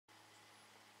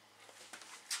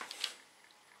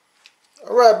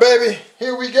All right, baby,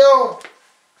 here we go.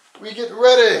 We get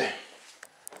ready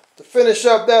to finish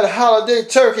up that holiday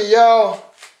turkey, y'all.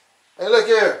 Hey, look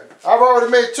here. I've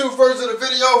already made 2 versions of the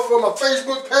video for my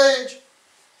Facebook page.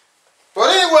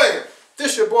 But anyway,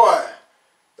 this your boy,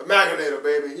 the Magulator,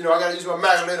 baby. You know, I got to use my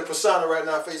Magulator persona right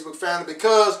now, Facebook family,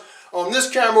 because on this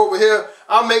camera over here,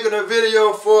 I'm making a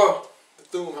video for the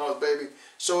Thoom house, baby.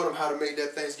 Showing them how to make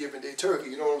that Thanksgiving Day turkey,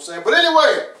 you know what I'm saying? But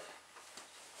anyway,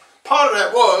 part of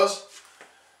that was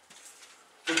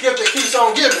the gift that keeps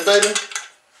on giving, baby.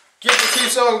 Gift that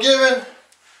keeps on giving.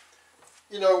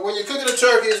 You know, when you're cooking a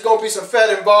turkey, it's going to be some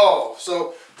fat involved.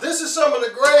 So this is some of the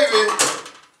gravy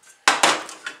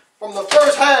from the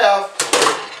first half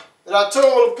that I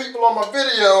told the people on my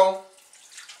video.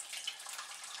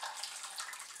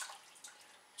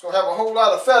 It's going to have a whole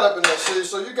lot of fat up in there, see?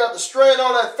 So you got to strain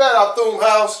all that fat out, Thoom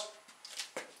house.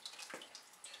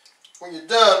 When you're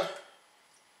done.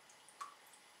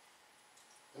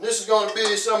 And this is going to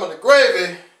be some of the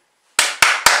gravy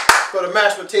for the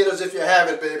mashed potatoes if you have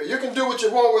it, baby. You can do what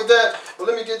you want with that, but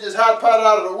let me get this hot pot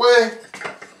out of the way.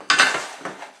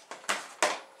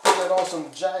 Put that on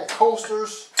some giant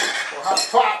coasters or hot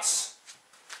pots.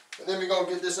 And then we're going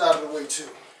to get this out of the way too.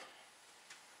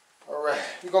 Alright,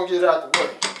 we're going to get it out of the way.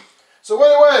 So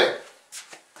anyway,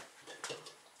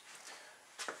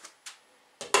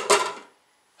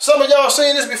 some of y'all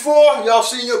seen this before. Y'all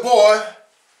seen your boy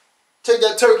take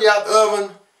that turkey out the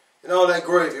oven and all that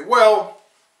gravy. Well,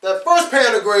 that first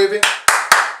pan of gravy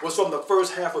was from the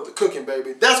first half of the cooking,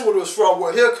 baby. That's what it was from.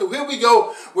 Well, here we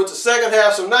go with the second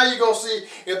half. So now you're going to see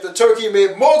if the turkey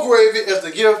made more gravy as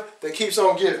the gift that keeps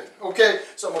on giving. Okay,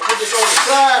 so I'm going to put this on the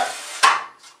side.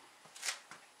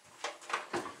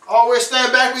 Always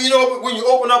stand back when you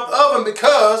open up the oven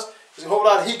because there's a whole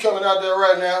lot of heat coming out there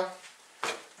right now.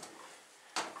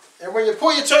 And when you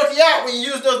pull your turkey out, when you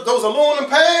use those aluminum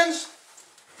pans,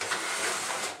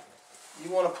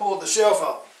 you want to pull the shelf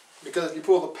out. Because if you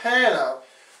pull the pan out,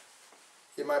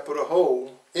 it might put a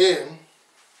hole in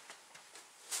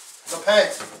the pan.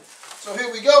 So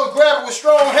here we go. Grab it with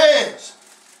strong hands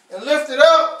and lift it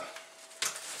up.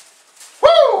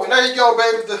 Woo! And there you go,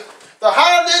 baby. The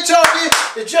holiday turkey,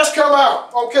 it just come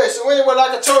out. Okay, so anyway,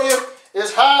 like I told you,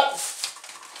 it's hot.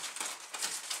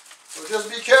 So just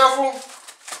be careful.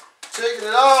 Taking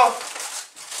it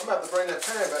off. I'm going to have to bring that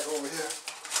pan back over here.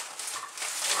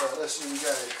 All right, let's see what we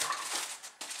got here.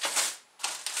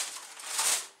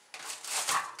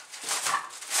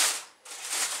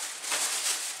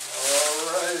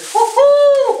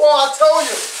 Woo-hoo! Well, I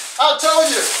told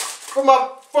you.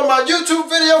 For my YouTube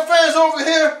video fans over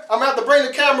here, I'm gonna have to bring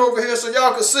the camera over here so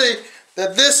y'all can see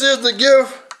that this is the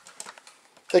gift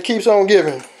that keeps on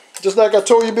giving. Just like I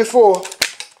told you before.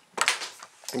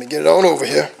 Let me get it on over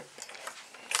here.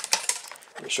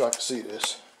 Make sure I can see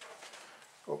this.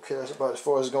 Okay, that's about as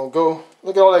far as it's gonna go.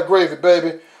 Look at all that gravy,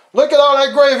 baby. Look at all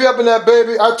that gravy up in that,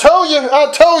 baby. I told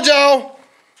y'all.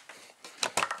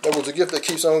 That was the gift that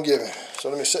keeps on giving. So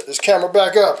let me set this camera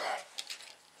back up.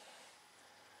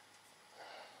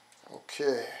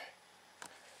 Okay.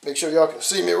 Make sure y'all can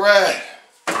see me right.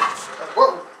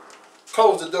 Whoa.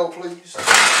 Close the door, please.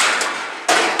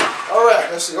 All right,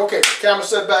 let's see. Okay, camera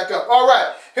set back up. All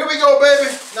right, here we go, baby.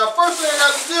 Now, first thing I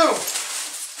got to do.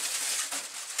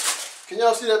 Can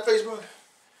y'all see that Facebook?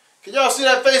 Can y'all see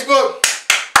that Facebook?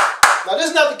 Now, this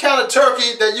is not the kind of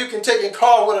turkey that you can take and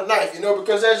carve with a knife, you know,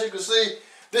 because as you can see,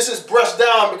 this is breast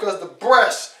down because the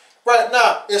breast right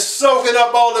now is soaking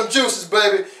up all them juices,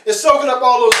 baby. It's soaking up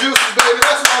all those juices, baby.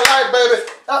 That's what I like, baby.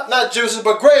 Not juices,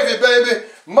 but gravy, baby.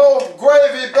 More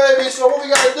gravy, baby. So what we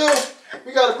got to do,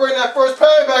 we got to bring that first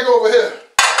pan back over here.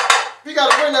 We got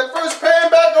to bring that first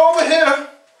pan back over here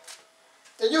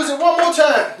and use it one more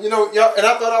time. You know, y'all, and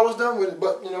I thought I was done with it,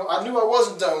 but, you know, I knew I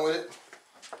wasn't done with it.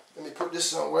 Let me put this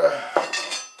somewhere.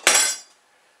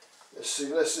 Let's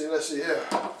see here.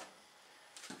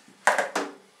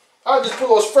 I just put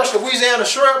those fresh Louisiana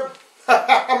shrimp.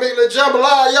 I make a little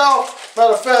jambalaya, y'all.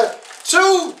 Matter of fact,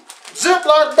 2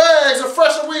 Ziploc bags of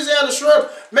fresh Louisiana shrimp,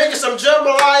 making some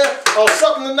jambalaya or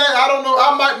something tonight. I don't know.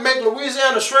 I might make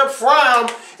Louisiana shrimp, fry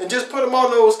them, and just put them on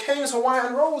those King's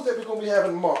Hawaiian rolls that we're going to be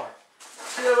having tomorrow.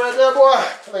 See that right there, boy?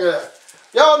 Look at that.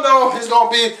 Y'all know it's going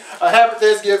to be a happy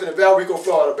Thanksgiving in Valrico,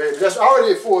 Florida, baby. That's I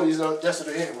already ate 4 of these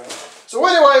yesterday anyway. So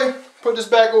anyway, put this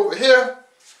back over here.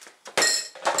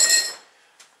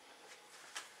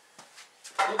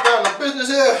 Get down to business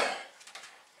here.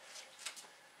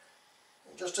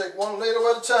 Just take one ladle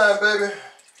at a time, baby.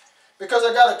 Because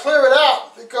I got to clear it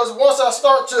out. Because once I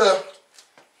start to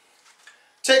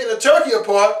taking the turkey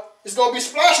apart, it's going to be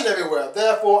splashing everywhere.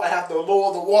 Therefore, I have to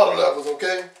lower the water levels,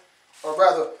 okay? or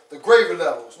rather the gravy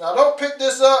levels. Now don't pick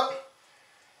this up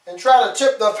and try to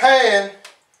tip the pan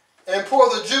and pour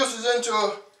the juices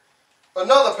into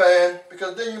another pan,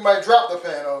 because then you might drop the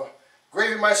pan or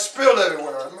gravy might spill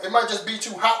everywhere. It might just be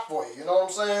too hot for you, you know what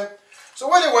I'm saying?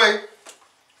 So anyway,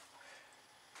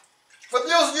 for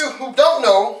those of you who don't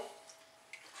know,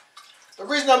 the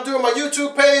reason I'm doing my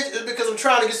YouTube page is because I'm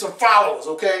trying to get some followers,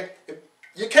 okay?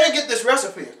 You can't get this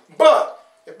recipe, but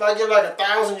if I get like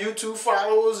 1,000 YouTube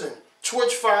followers and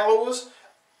Twitch followers,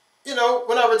 you know,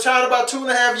 when I retire in about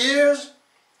 2.5 years,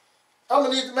 I'm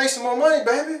going to need to make some more money,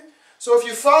 baby. So if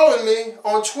you're following me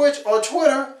on Twitch or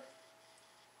Twitter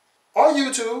or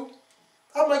YouTube,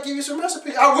 I might give you some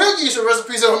recipes. I will give you some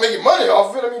recipes that will make you money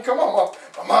off of it. I mean, come on,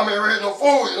 my mom ain't raised no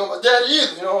food, you know, my daddy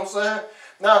either, you know what I'm saying?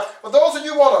 Now, for those of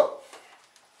you who want to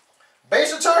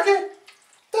base a turkey,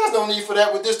 there's no need for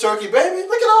that with this turkey, baby.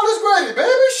 Look at all this gravy,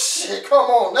 baby. Shit, come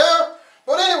on now.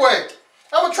 But anyway,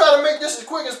 I'm going to try to make this as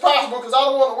quick as possible because I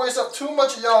don't want to waste up too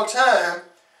much of y'all time,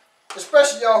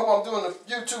 especially y'all who I'm doing the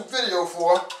YouTube video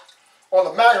for on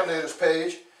the Magnators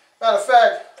page. Matter of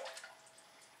fact,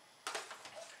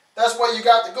 that's where you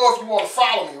got to go if you want to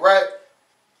follow me, right?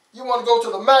 You want to go to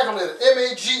the Maglator,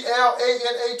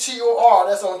 M-A-G-L-A-N-A-T-O-R.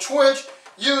 That's on Twitch,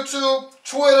 YouTube,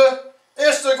 Twitter,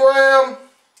 Instagram,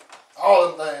 all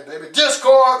them things, baby.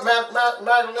 Discord,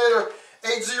 Maglator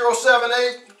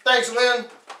 8078. Thanks, Lynn.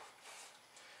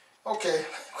 Okay,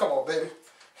 come on, baby.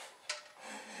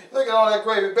 Look at all that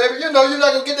gravy, baby. You know you're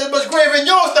not going to get that much gravy in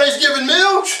your Thanksgiving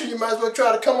meal. You might as well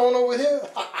try to come on over here.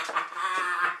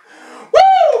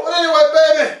 Woo! But anyway,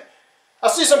 baby, I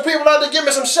see some people out there give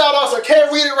me some shout-outs. I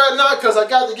can't read it right now because I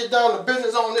got to get down to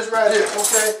business on this right here,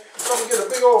 okay? So I'm going to get a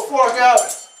big old fork out.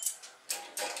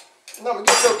 And I'm going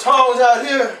to get your tongs out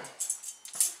here.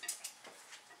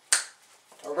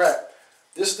 All right.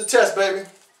 This is the test, baby.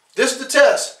 This is the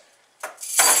test.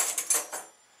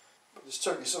 But this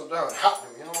turkey's so darn hot,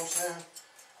 you know what I'm saying?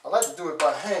 I like to do it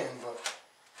by hand, but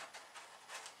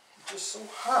it's just so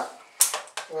hot.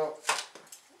 Well,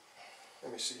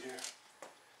 let me see here.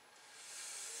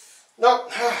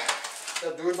 Nope,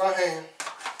 gotta do it by hand.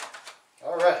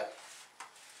 All right.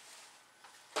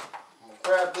 I'm gonna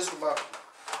grab this with my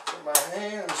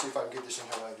hand. Let me see if I can get this in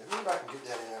here like that. Maybe I can get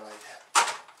that in there like that.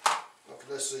 Okay,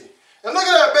 let's see. And look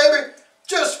at that, baby.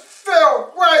 Just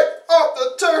fell right off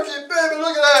the turkey, baby.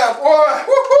 Look at that,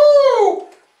 boy. Woohoo!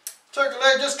 Turkey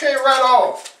leg just came right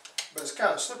off. But it's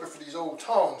kind of slippery for these old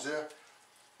tongs here.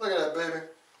 Look at that, baby.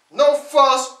 No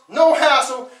fuss, no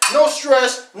hassle, no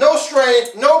stress, no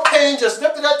strain, no pain. Just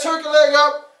lifted that turkey leg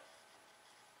up.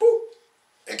 Boop.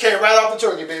 It came right off the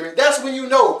turkey, baby. That's when you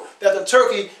know that the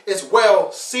turkey is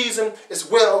well seasoned, it's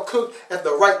well cooked at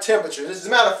the right temperature. As a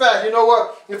matter of fact, you know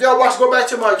what? If y'all go back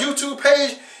to my YouTube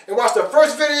page and watch the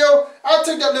first video, I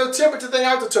took that little temperature thing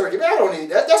out the turkey. Man, I don't need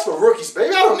that. That's for rookies,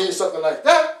 baby. I don't need something like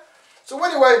that. So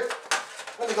anyway,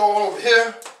 let me go on over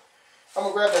here. I'm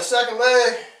going to grab that second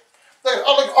leg. Look at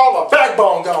all the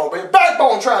backbone gone, baby.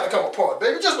 Backbone trying to come apart,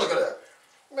 baby. Just look at that.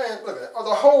 Man, look at that. Oh,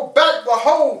 the whole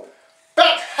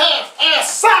back half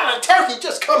ass solid turkey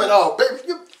just coming off, baby.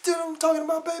 You know what I'm talking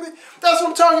about, baby? That's what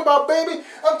I'm talking about, baby.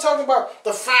 I'm talking about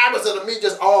the fibers of the meat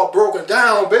just all broken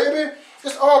down, baby.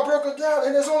 Just all broken down.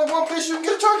 And there's only one place you can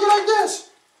get a turkey like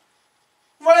this.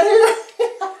 Right here.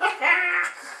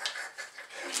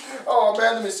 Oh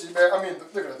man, let me see, man. I mean,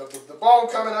 look at the bone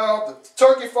coming out, the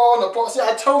turkey falling apart. See,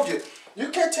 I told you, you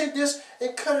can't take this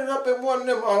and cut it up in one of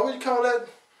them, what do you call that,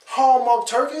 Hallmark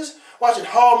turkeys? Watching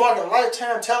Hallmark and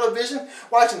Lifetime television,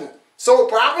 watching the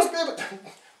soap operas, baby.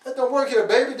 That don't work here,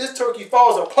 baby. This turkey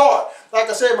falls apart. Like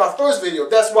I said in my first video,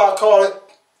 that's why I call it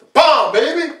the bomb,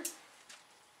 baby.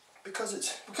 Because I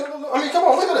mean, come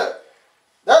on, look at that.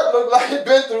 That looked like it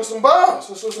been through some bombs,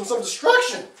 some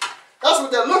destruction. That's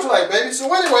what that looks like, baby.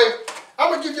 So anyway,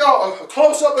 I'm going to give y'all a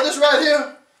close-up of this right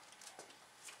here.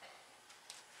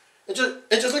 And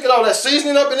just look at all that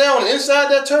seasoning up in there on the inside of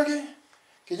that turkey.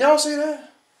 Can y'all see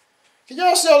that? Can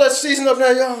y'all see all that seasoning up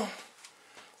there, y'all?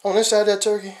 On the inside of that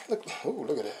turkey. Look, ooh,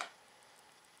 look at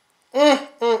that.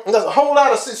 And there's a whole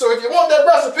lot of seasoning. So if you want that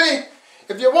recipe,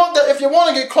 if you want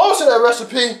to get close to that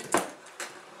recipe,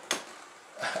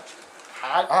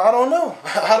 I don't know.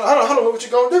 I don't know what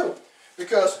you're going to do.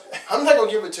 Because I'm not going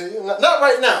to give it to you. Not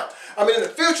right now. I mean, in the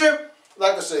future,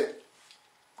 like I said,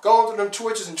 going through them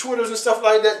Twitches and Twitters and stuff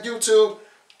like that, YouTube,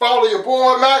 follow your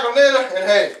boy, Maglator, and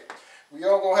hey, we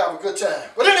all going to have a good time.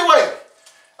 But anyway,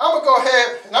 I'm going to go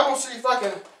ahead and I'm going to see if I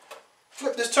can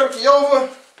flip this turkey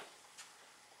over.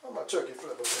 Where are my turkey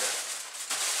flippers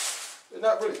at? They're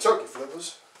not really turkey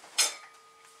flippers.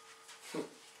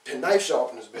 They're knife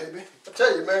sharpeners, baby. I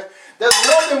tell you, man, there's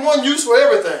more than one use for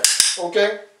everything,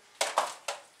 okay?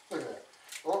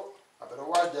 Oh, I better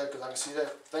watch that because I can see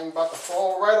that thing about to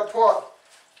fall right apart.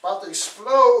 About to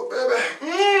explode,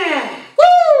 baby.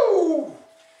 Woo!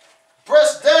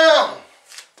 Press down.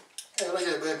 Hey, look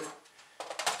at it, baby.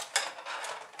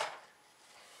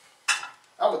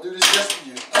 I'm going to do this just for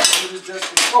you. I'm going to do this just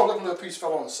for you. Oh, look, a little piece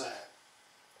fell on the side.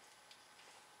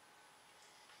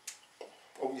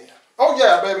 Oh, yeah. Oh,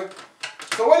 yeah, baby.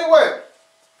 So, anyway,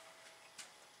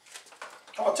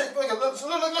 I'm going to take, look at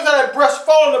that breast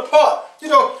falling apart. You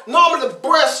know, normally the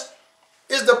breast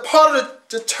is the part of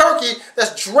the turkey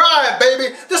that's dry,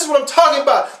 baby. This is what I'm talking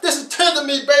about. This is tender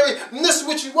meat, baby, and this is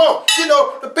what you want. You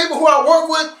know, the people who I work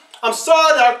with, I'm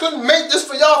sorry that I couldn't make this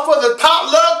for y'all for the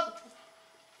potluck.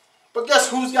 But guess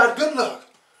who's got good luck?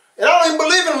 And I don't even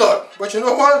believe in luck. But you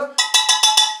know what?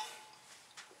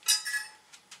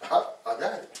 I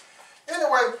got it.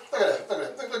 Anyway, look at that.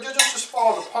 Look at that. Just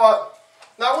falling apart.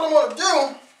 Now what I'm going to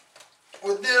do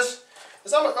with this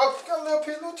is I'm going to, got a little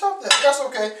piece, a little top there. That's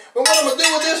okay. But what I'm going to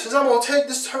do with this is I'm going to take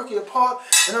this turkey apart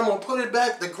and I'm going to put it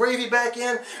back, the gravy back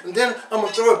in, and then I'm going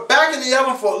to throw it back in the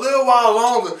oven for a little while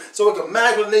longer so it can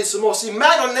marinate some more. See,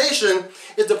 marination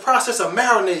is the process of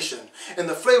marination. And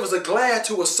the flavors are glad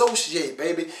to associate,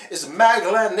 baby. It's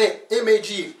marinate,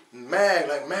 M-A-G, mag,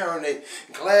 like marinate.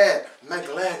 Glad,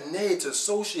 marinate, to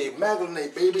associate,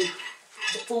 marinate, baby.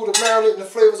 The food to marinate and the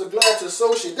flavors are glad to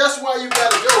associate. That's why you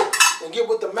got to go and get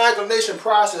with the marination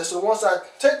process. So once I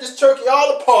take this turkey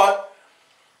all apart,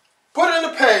 put it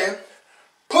in the pan,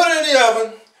 put it in the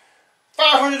oven,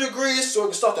 500 degrees so it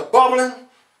can start to bubbling.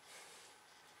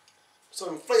 So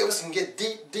the flavors can get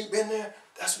deep in there.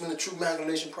 That's when the true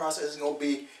marination process is going to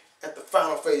be at the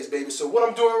final phase, baby. So what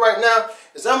I'm doing right now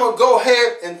is I'm going to go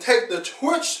ahead and take the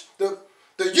Twitch, the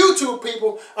YouTube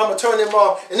people, I'm going to turn them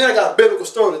off. And then I got a biblical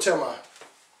story to tell my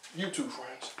YouTube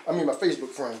friends. I mean my Facebook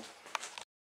friends.